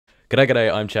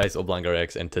G'day, I'm Chase or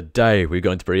BlancoX, and today we're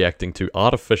going to be reacting to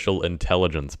Artificial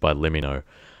Intelligence by LEMMINO.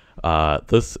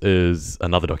 This is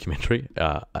another documentary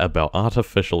about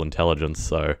artificial intelligence,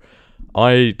 so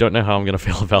I don't know how I'm going to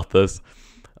feel about this.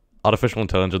 Artificial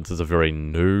intelligence is a very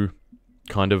new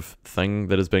kind of thing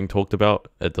that is being talked about.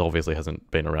 It obviously hasn't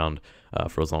been around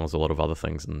for as long as a lot of other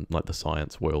things in like the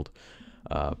science world.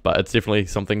 But it's definitely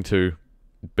something to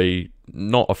be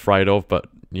not afraid of, but,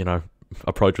 you know,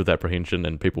 approach with apprehension,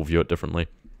 and people view it differently.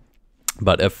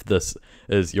 But if this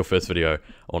is your first video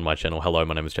on my channel, hello,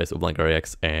 my name is Chase or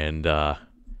BlancoX, and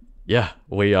yeah,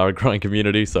 we are a growing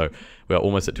community, so we're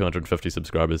almost at 250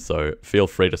 subscribers, so feel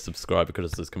free to subscribe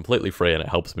because this is completely free and it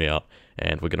helps me out.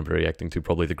 And we're going to be reacting to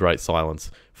probably The Great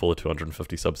Silence for the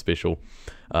 250 sub special.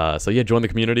 So yeah, join the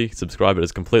community, subscribe. It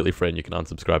is completely free and you can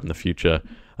unsubscribe in the future.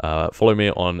 Follow me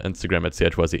on Instagram at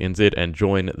chyznz and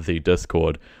join the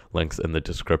Discord, links in the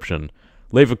description.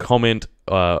 Leave a comment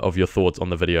of your thoughts on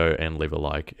the video and leave a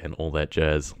like and all that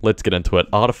jazz. Let's get into it.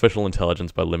 Artificial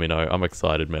Intelligence by LEMMINO. I'm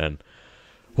excited, man.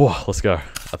 Whoa, let's go.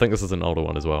 I think this is an older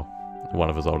one as well. One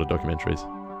of his older documentaries.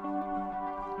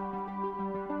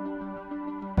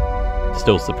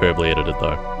 Still superbly edited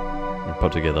though, and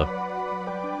put together.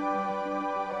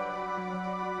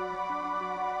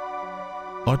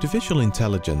 Artificial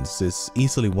intelligence is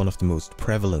easily one of the most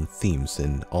prevalent themes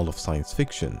in all of science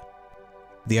fiction.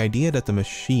 The idea that a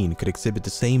machine could exhibit the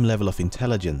same level of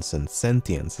intelligence and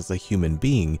sentience as a human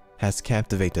being has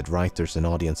captivated writers and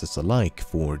audiences alike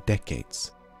for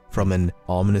decades. From an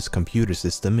ominous computer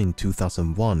system in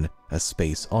 2001, A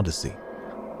Space Odyssey.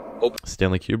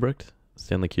 Stanley Kubrick?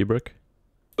 Stanley Kubrick?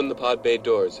 Open the pod bay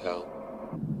doors, Hal.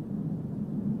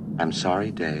 I'm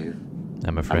sorry, Dave.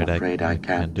 I'm afraid I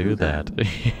can't do that.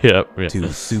 Yep. Yeah.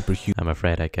 To superhuman I'm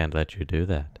afraid I can't let you do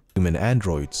that.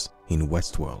 androids in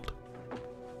Westworld.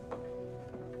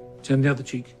 Turn the other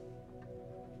cheek.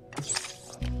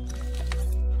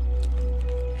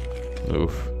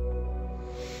 Oof.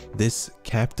 This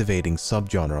captivating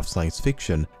subgenre of science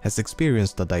fiction has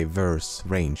experienced a diverse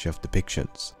range of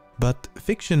depictions. But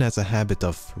fiction has a habit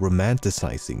of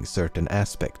romanticizing certain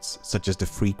aspects, such as the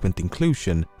frequent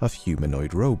inclusion of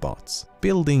humanoid robots.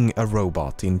 Building a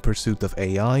robot in pursuit of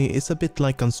AI is a bit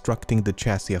like constructing the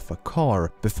chassis of a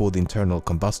car before the internal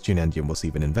combustion engine was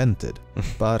even invented.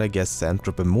 But I guess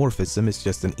anthropomorphism is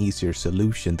just an easier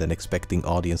solution than expecting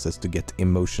audiences to get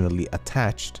emotionally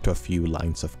attached to a few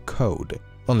lines of code.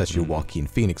 Unless you're Joaquin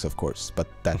Phoenix, of course, but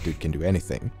that dude can do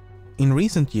anything. In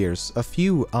recent years, a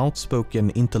few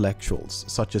outspoken intellectuals,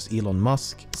 such as Elon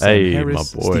Musk, Sam Harris,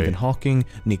 Stephen Hawking,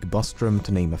 Nick Bostrom,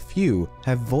 to name a few,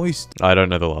 have voiced I don't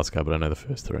know the last guy, but I know the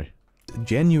first three.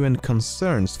 Genuine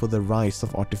concerns for the rise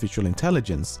of artificial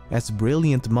intelligence, as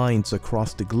brilliant minds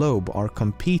across the globe are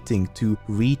competing to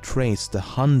retrace the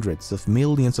hundreds of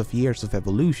millions of years of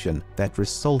evolution that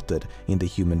resulted in the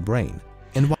human brain.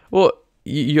 And well,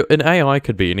 an AI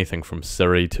could be anything from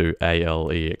Siri to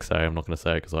Alexa. I'm not going to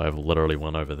say it because I have literally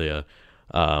one over there.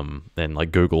 And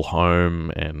like Google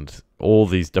Home and all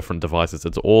these different devices.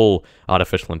 It's all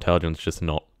artificial intelligence, just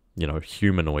not, you know,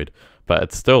 humanoid. But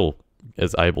it still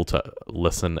is able to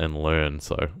listen and learn.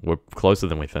 So we're closer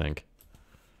than we think.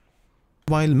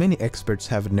 While many experts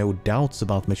have no doubts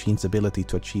about machines' ability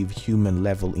to achieve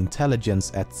human-level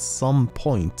intelligence at some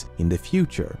point in the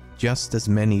future, just as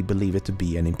many believe it to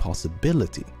be an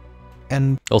impossibility.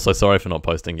 And also, sorry for not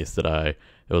posting yesterday.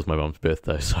 It was my mom's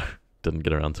birthday, so didn't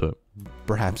get around to it.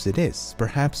 Perhaps it is.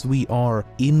 Perhaps we are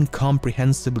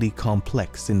incomprehensibly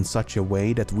complex in such a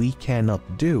way that we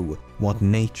cannot do what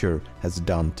nature has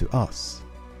done to us.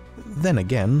 Then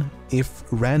again, if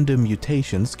random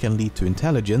mutations can lead to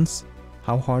intelligence,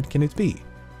 how hard can it be?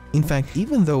 In fact,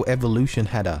 even though evolution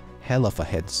had a hell of a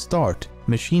head start,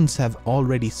 machines have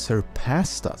already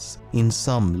surpassed us in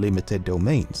some limited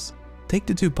domains. Take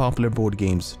the two popular board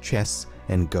games chess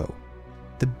and Go.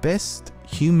 The best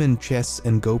human chess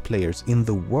and Go players in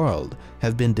the world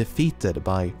have been defeated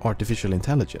by artificial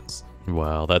intelligence.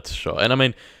 Wow, that's shocking. And I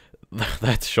mean,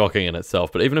 that's shocking in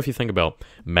itself. But even if you think about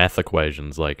math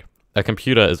equations, like a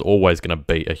computer is always going to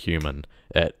beat a human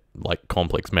at like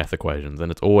complex math equations,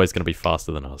 and it's always going to be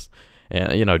faster than us.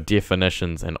 And, you know,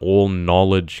 definitions and all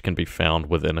knowledge can be found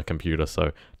within a computer.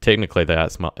 So technically they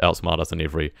outsmart us in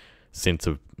every sense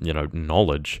of, you know,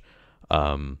 knowledge,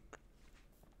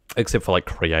 except for like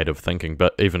creative thinking.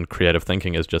 But even creative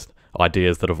thinking is just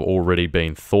ideas that have already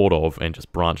been thought of and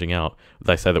just branching out.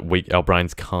 They say that our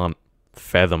brains can't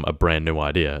fathom a brand new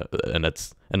idea in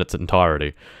its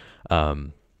entirety.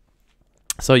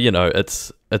 So, you know,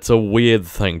 it's a weird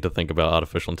thing to think about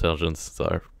artificial intelligence,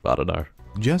 so I don't know.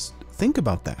 Just think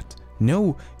about that.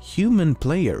 No human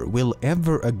player will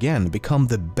ever again become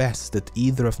the best at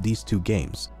either of these two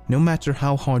games. No matter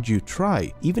how hard you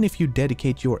try, even if you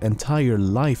dedicate your entire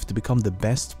life to become the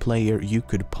best player you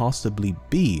could possibly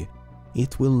be,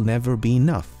 it will never be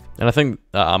enough. And I think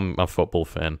I'm a football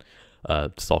fan,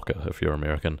 soccer if you're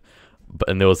American,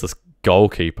 and there was this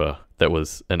goalkeeper that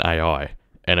was an AI,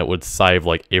 and it would save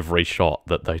like every shot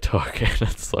that they took, and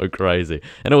it's so crazy.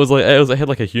 And it had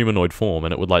like a humanoid form,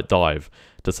 and it would like dive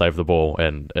to save the ball,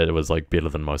 and it was like better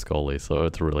than most goalies, so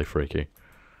it's really freaky.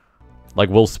 Like,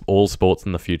 will all sports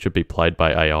in the future be played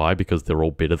by AI because they're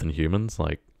all better than humans?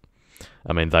 Like,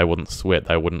 I mean, they wouldn't sweat,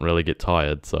 they wouldn't really get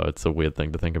tired, so it's a weird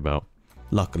thing to think about.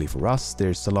 Luckily for us,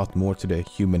 there's a lot more to the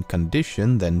human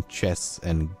condition than chess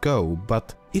and Go,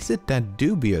 but is it that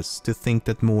dubious to think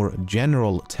that more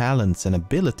general talents and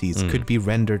abilities could be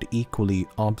rendered equally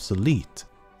obsolete?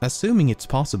 Assuming it's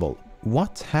possible,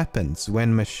 what happens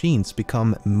when machines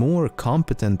become more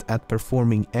competent at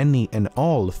performing any and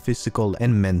all physical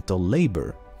and mental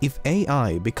labor? If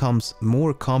AI becomes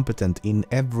more competent in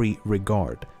every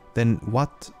regard, then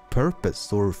what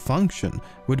purpose or function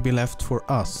would be left for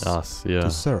us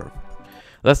to serve?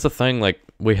 That's the thing, like,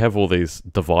 we have all these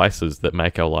devices that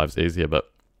make our lives easier,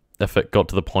 but if it got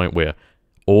to the point where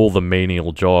all the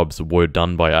menial jobs were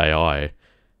done by AI,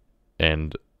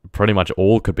 and pretty much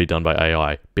all could be done by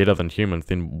AI better than humans,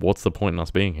 then what's the point in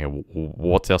us being here?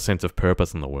 What's our sense of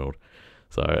purpose in the world?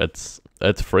 So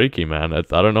it's freaky, man. I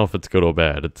don't know if it's good or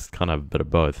bad. It's kind of a bit of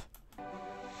both.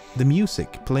 The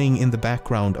music playing in the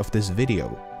background of this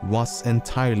video was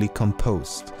entirely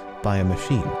composed by a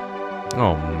machine.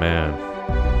 Oh man.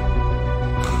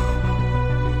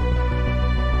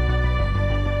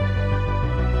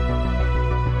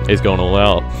 He's going all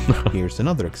out. Here's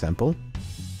another example.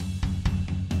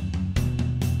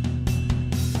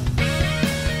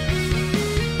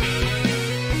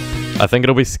 I think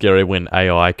it'll be scary when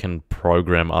AI can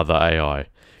program other AI.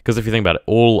 Because if you think about it,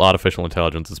 all artificial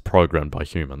intelligence is programmed by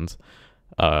humans.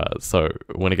 So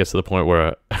when it gets to the point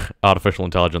where artificial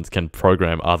intelligence can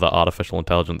program other artificial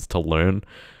intelligence to learn,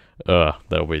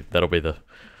 that'll be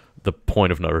the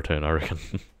point of no return, I reckon.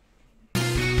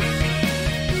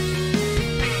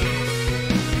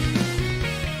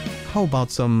 How about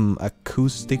some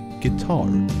acoustic guitar?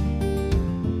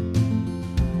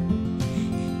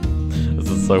 This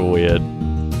is so weird.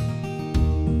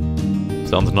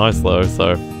 Sounds nice though,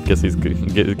 so guess he's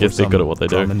good. Guess they're good at what they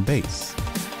do. Drum and bass.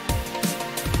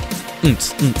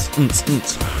 That's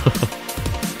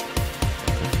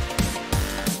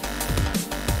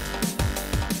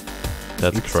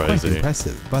it's crazy. Quite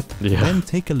impressive, but then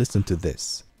take a listen to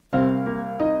this.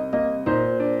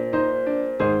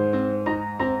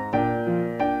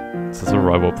 This is a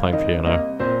robot playing piano.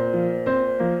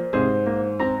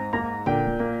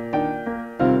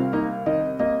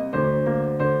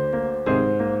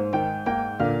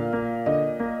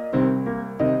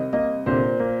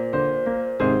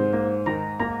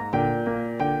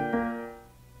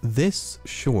 This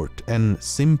short and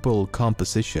simple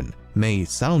composition may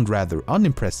sound rather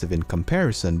unimpressive in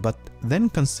comparison, but then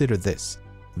consider this.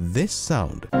 This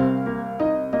sound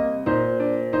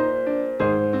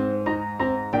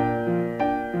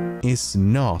is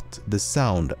not the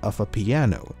sound of a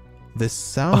piano. The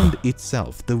sound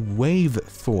itself, the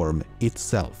waveform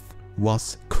itself,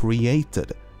 was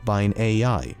created by an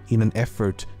AI in an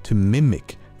effort to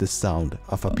mimic the sound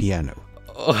of a piano.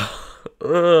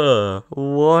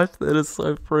 What? That is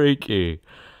so freaky.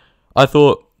 I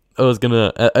thought I was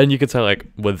gonna, and you could say like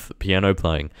with piano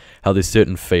playing, how there's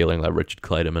certain feeling, like Richard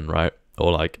Clayderman, right,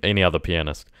 or like any other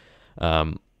pianist,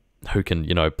 who can,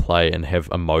 you know, play and have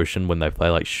emotion when they play.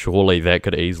 Like, surely that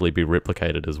could easily be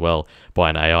replicated as well by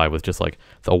an AI with just like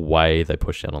the way they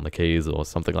push down on the keys or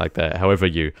something like that. However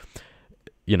you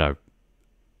know,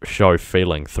 show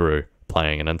feeling through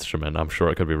playing an instrument, I'm sure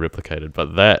it could be replicated,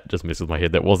 but that just messes with my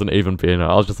head. That wasn't even piano.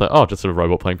 I was just like, oh, just a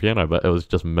robot playing piano, but it was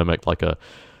just mimicked like a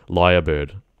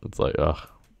lyrebird. It's like, ugh.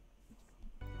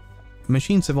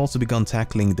 Machines have also begun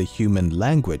tackling the human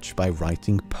language by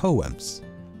writing poems.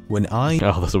 When I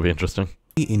this will be interesting.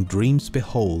 in dreams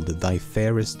behold thy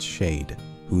fairest shade,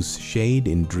 whose shade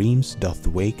in dreams doth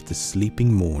wake the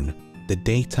sleeping morn, the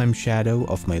daytime shadow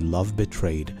of my love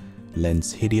betrayed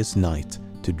lends hideous night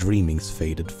to dreaming's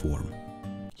faded form.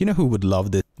 You know who would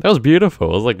love this? That was beautiful.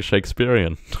 It was like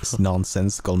Shakespearean. This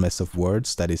nonsensical mess of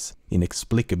words that is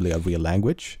inexplicably a real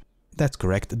language? That's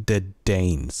correct, the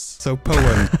Danes. So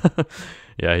poem.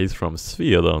 Yeah, he's from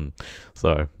Sweden.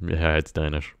 So, yeah, it's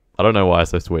Danish. I don't know why I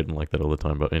say Sweden like that all the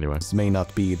time, but anyway. This may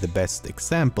not be the best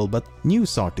example, but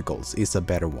news articles is a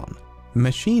better one.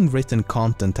 Machine-written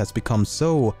content has become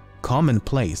so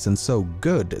commonplace and so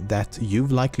good that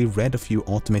you've likely read a few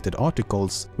automated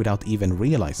articles without even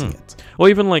realizing it. Or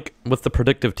even like with the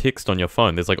predictive text on your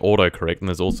phone, there's like autocorrect, and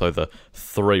there's also the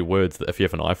 3 words that if you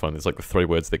have an iPhone, there's like the 3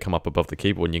 words that come up above the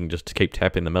keyboard, and you can just keep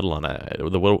tapping the middle one,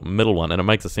 and it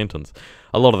makes a sentence.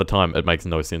 A lot of the time, it makes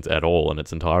no sense at all in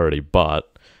its entirety,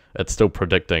 but it's still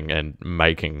predicting and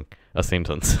making a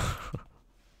sentence.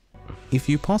 If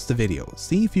you pause the video,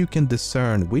 see if you can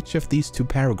discern which of these 2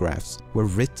 paragraphs were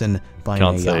written by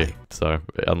Can't an AI. see, so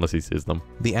unless he says them.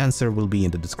 The answer will be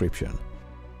in the description.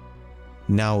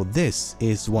 Now this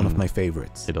is one of my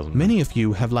favorites. It doesn't Many of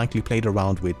you have likely played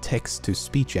around with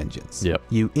text-to-speech engines. Yep.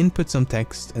 You input some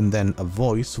text and then a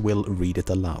voice will read it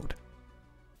aloud.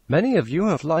 Many of you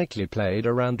have likely played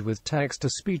around with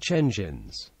text-to-speech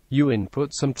engines. You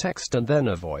input some text and then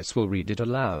a voice will read it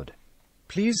aloud.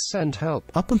 Please send help.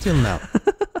 Up until now,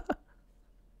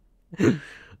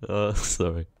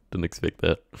 Sorry, didn't expect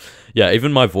that. Yeah,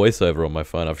 even my voiceover on my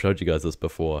phone, I've showed you guys this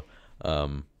before,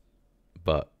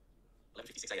 but,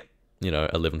 you know,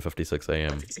 11:56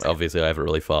 a.m. Obviously, I have it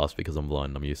really fast because I'm blind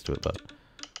and I'm used to it, but,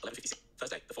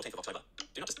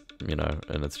 you know,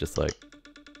 and it's just like,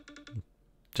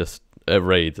 it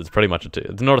reads, it's pretty much,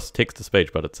 it's not a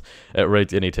text-to-speech, but it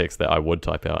reads any text that I would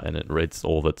type out, and it reads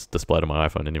all that's displayed on my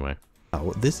iPhone anyway.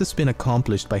 this has been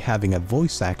accomplished by having a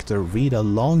voice actor read a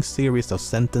long series of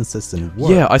sentences and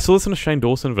words. Yeah, I saw this in a Shane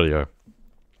Dawson video.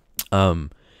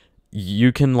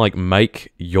 You can like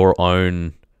make your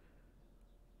own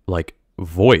like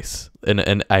voice in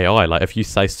an AI. Like if you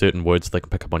say certain words, they can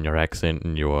pick up on your accent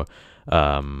and your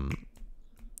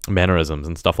mannerisms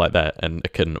and stuff like that, and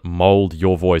it can mold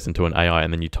your voice into an AI,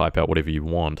 and then you type out whatever you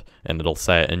want and it'll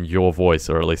say it in your voice,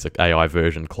 or at least an AI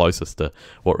version closest to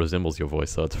what resembles your voice.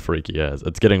 So it's freaky as.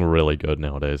 It's getting really good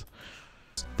nowadays.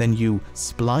 Then you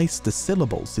splice the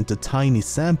syllables into tiny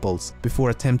samples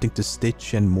before attempting to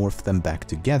stitch and morph them back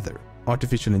together.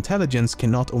 Artificial intelligence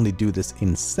can not only do this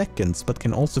in seconds, but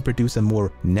can also produce a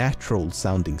more natural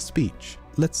sounding speech.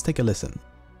 Let's take a listen.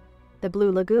 The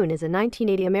Blue Lagoon is a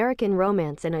 1980 American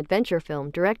romance and adventure film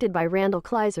directed by Randall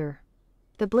Kleiser.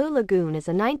 The Blue Lagoon is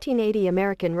a 1980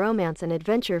 American romance and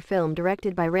adventure film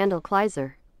directed by Randall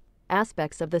Kleiser.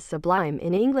 Aspects of the Sublime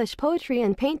in English Poetry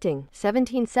and Painting,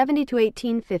 1770 to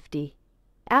 1850.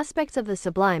 Aspects of the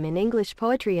Sublime in English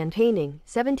Poetry and Painting,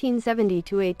 1770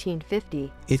 to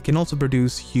 1850. It can also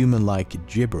produce human-like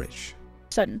gibberish.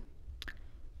 Sådan.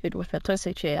 It was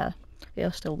fantastic.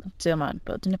 Jeg still ser man,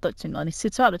 but den er on the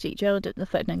citality, Gerald, the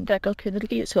fact that I could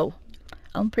get so.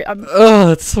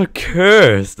 Oh, it's so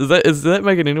cursed. Is that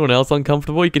making anyone else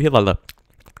uncomfortable? You can hear like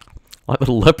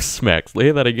the lip smacks.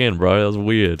 Hear that again, bro. That was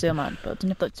weird. Ser man, but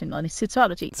den er on the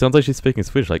citality. Sounds like she's speaking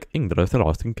Swedish, like Gerald, the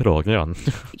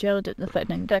fact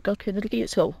that I could get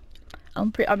so.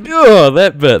 Oh,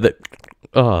 that bit.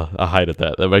 Oh, I hated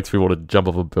that. That makes me want to jump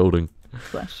off a building.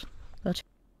 Flash.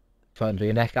 Finally,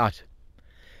 an out.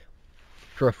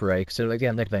 So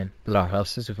again, like then,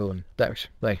 house is a phone. There's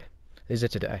like, is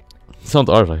it today? Sounds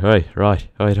like, hey, right,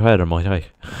 hey.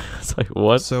 It's like,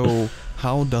 what? So,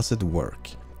 how does it work?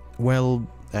 Well,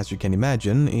 as you can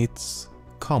imagine, it's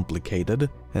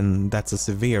complicated, and that's a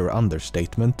severe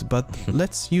understatement, but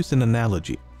let's use an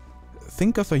analogy.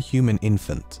 Think of a human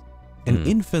infant. An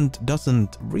infant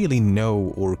doesn't really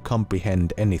know or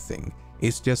comprehend anything.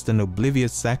 It's just an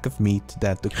oblivious sack of meat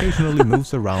that occasionally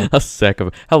moves around. A sack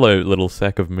of... Hello, little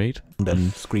sack of meat.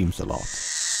 And screams a lot.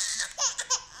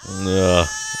 No.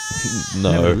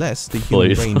 Nevertheless, the human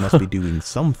please. brain must be doing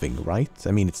something, right?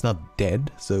 I mean, it's not dead,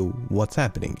 so what's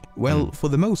happening? Well, for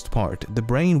the most part, the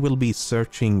brain will be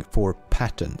searching for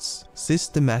patterns,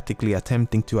 systematically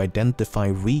attempting to identify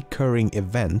recurring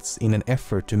events in an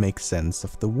effort to make sense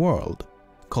of the world.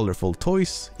 Colorful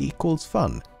toys equals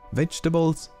fun.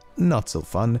 Vegetables, not so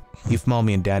fun. If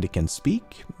mommy and daddy can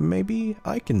speak, maybe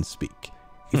I can speak.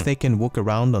 If they can walk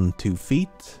around on 2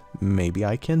 feet, maybe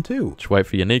I can too. Just wait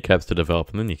for your kneecaps to develop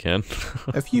and then you can.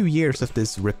 A few years of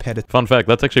this repetitive... Fun fact,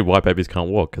 that's actually why babies can't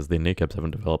walk, because their kneecaps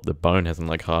haven't developed. Their bone hasn't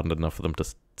like hardened enough for them to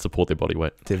support their body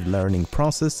weight. ...learning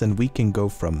process, and we can go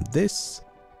from this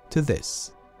to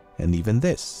this, and even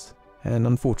this. And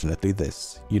unfortunately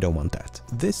this, you don't want that.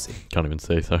 This Can't even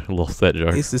see, so I lost that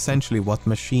joke. is essentially what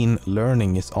machine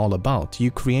learning is all about. You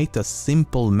create a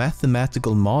simple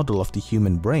mathematical model of the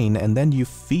human brain and then you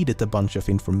feed it a bunch of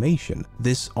information.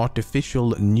 This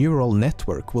artificial neural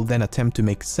network will then attempt to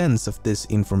make sense of this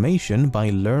information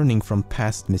by learning from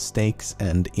past mistakes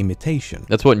and imitation.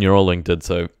 That's what Neuralink did.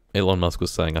 So Elon Musk was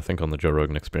saying, I think on the Joe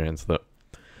Rogan Experience, that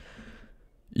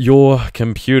your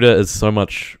computer is so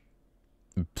much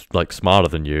like smarter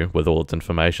than you with all its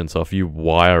information, so if you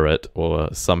wire it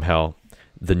or somehow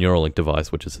the Neuralink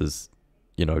device, which is his,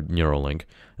 Neuralink,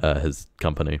 his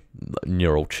company,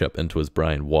 neural chip into his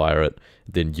brain, wire it,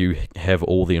 then you have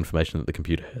all the information that the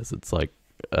computer has. It's like,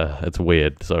 it's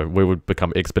weird. So we would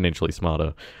become exponentially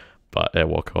smarter, but at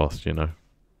what cost,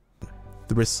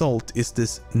 The result is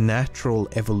this natural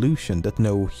evolution that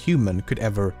no human could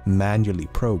ever manually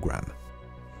program.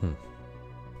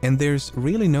 And there's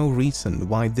really no reason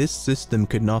why this system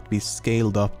could not be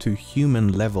scaled up to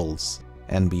human levels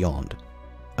and beyond.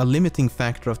 A limiting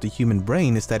factor of the human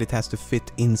brain is that it has to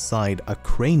fit inside a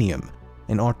cranium.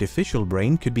 An artificial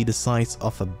brain could be the size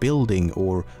of a building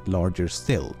or larger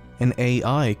still. An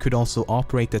AI could also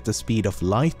operate at the speed of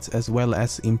light as well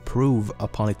as improve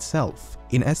upon itself.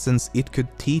 In essence, it could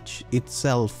teach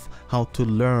itself how to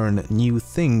learn new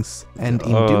things, and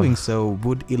in doing so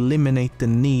would eliminate the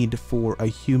need for a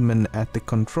human at the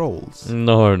controls.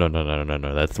 No.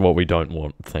 That's what we don't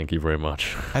want. Thank you very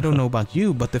much. I don't know about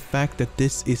you, but the fact that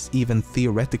this is even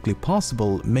theoretically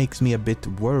possible makes me a bit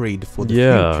worried for the future.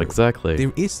 Yeah, exactly.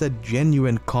 There is a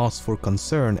genuine cause for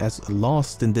concern, as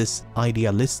lost in this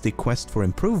idealistic quest for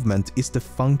improvement is the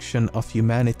function of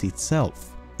humanity itself.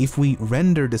 If we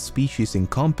render the species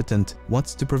incompetent,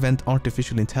 what's to prevent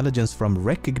artificial intelligence from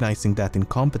recognizing that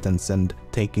incompetence and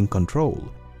taking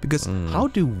control? Because how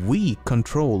do we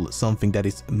control something that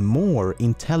is more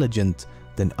intelligent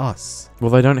than us? Well,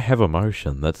 they don't have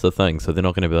emotion. That's the thing. So they're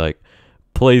not going to be like,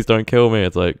 please don't kill me.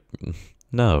 It's like,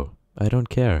 no, I don't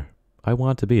care. I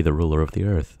want to be the ruler of the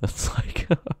earth. It's like,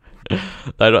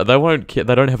 they won't care.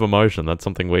 They don't have emotion. That's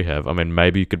something we have. I mean,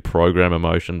 maybe you could program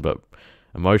emotion, but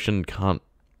emotion can't.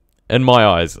 In my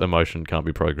eyes, emotion can't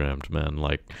be programmed, man.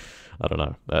 Like, I don't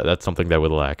know. That's something they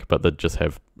would lack, but they just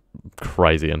have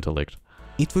crazy intellect.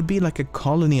 It would be like a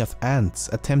colony of ants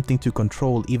attempting to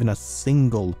control even a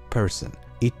single person.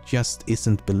 It just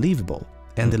isn't believable.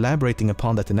 And elaborating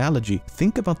upon that analogy,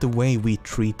 think about the way we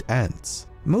treat ants.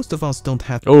 Most of us don't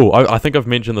have... Oh, I think I've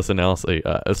mentioned this analogy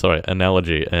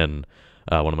in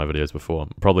one of my videos before,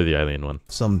 probably the alien one.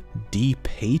 Some deep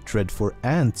hatred for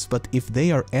ants, but if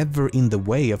they are ever in the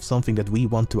way of something that we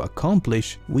want to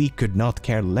accomplish, we could not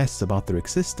care less about their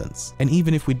existence. And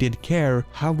even if we did care,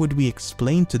 how would we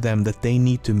explain to them that they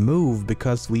need to move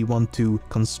because we want to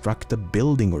construct a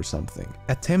building or something?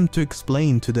 Attempt to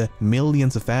explain to the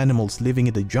millions of animals living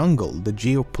in the jungle the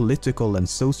geopolitical and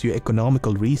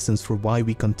socio-economical reasons for why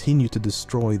we continue to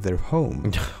destroy their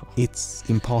home. It's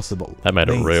impossible. That made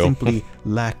it real. They simply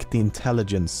lack the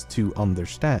intelligence to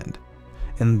understand.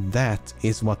 And that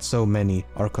is what so many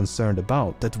are concerned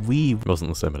about, that we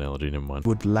wasn't the same analogy, never mind.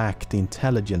 Would lack the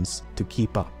intelligence to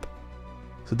keep up.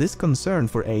 So this concern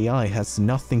for AI has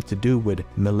nothing to do with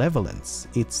malevolence,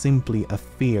 it's simply a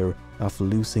fear of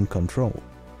losing control.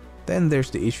 Then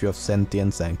there's the issue of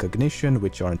sentience and cognition,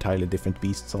 which are entirely different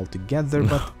beasts altogether,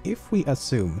 but if we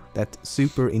assume that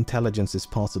super intelligence is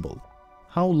possible,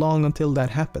 how long until that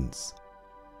happens?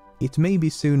 It may be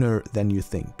sooner than you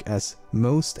think, as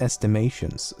most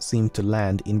estimations seem to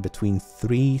land in between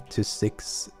 3 to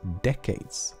 6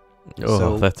 decades. Oh,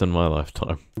 so, that's in my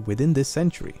lifetime. Within this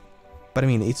century. But I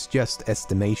mean, it's just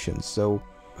estimations, so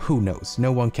who knows?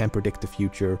 No one can predict the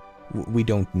future. We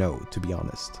don't know, to be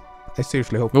honest. I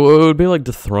seriously hope... Well, it would be like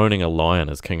dethroning a lion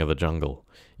as king of the jungle.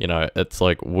 You know, it's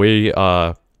like we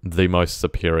are the most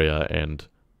superior and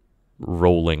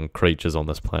ruling creatures on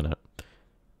this planet.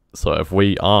 So if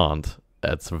we aren't,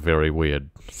 that's very weird.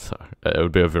 So it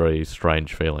would be a very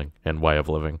strange feeling and way of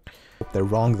living. They're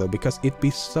wrong though, because it'd be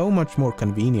so much more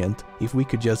convenient if we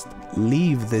could just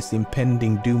leave this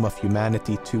impending doom of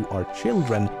humanity to our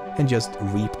children and just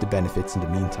reap the benefits in the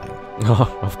meantime.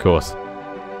 Oh, of course.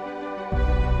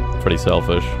 Pretty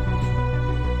selfish.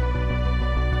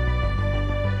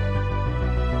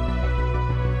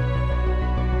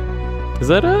 Is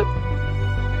that it?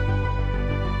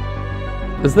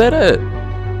 Is that it?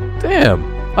 Damn,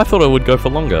 I thought it would go for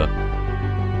longer.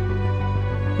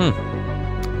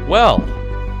 Well.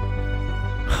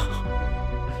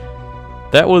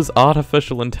 That was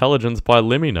Artificial Intelligence by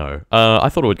LEMMINO. I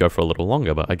thought it would go for a little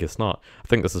longer, but I guess not. I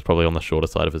think this is probably on the shorter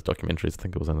side of his documentaries. I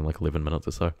think it was only like 11 minutes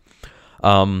or so.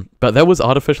 But that was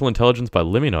Artificial Intelligence by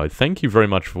LEMMINO. Thank you very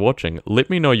much for watching. Let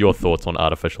me know your thoughts on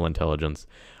artificial intelligence.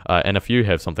 And if you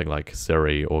have something like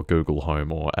Siri or Google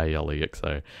Home or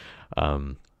Alexa,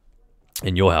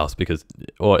 in your house, because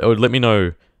or let me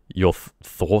know your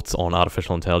thoughts on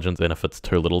artificial intelligence, and if it's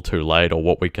too little too late, or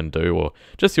what we can do, or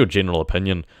just your general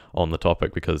opinion on the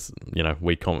topic, because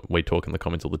we talk in the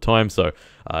comments all the time, so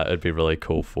it'd be really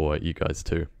cool for you guys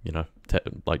to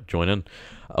join in.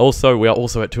 Also, we are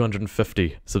also at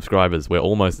 250 subscribers. We're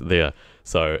almost there,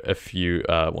 so if you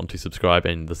want to subscribe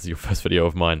and this is your first video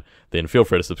of mine, then feel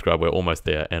free to subscribe. We're almost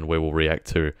there, and we will react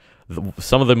to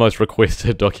some of the most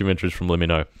requested documentaries from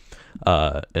LEMMINO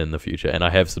in the future. And I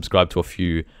have subscribed to a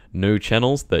few new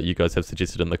channels that you guys have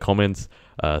suggested in the comments,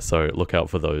 so look out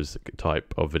for those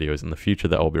type of videos in the future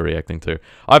that I'll be reacting to.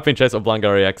 I've been Chase of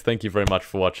Blanco Reacts. Thank you very much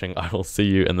for watching. I will see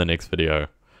you in the next video.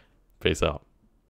 Peace out.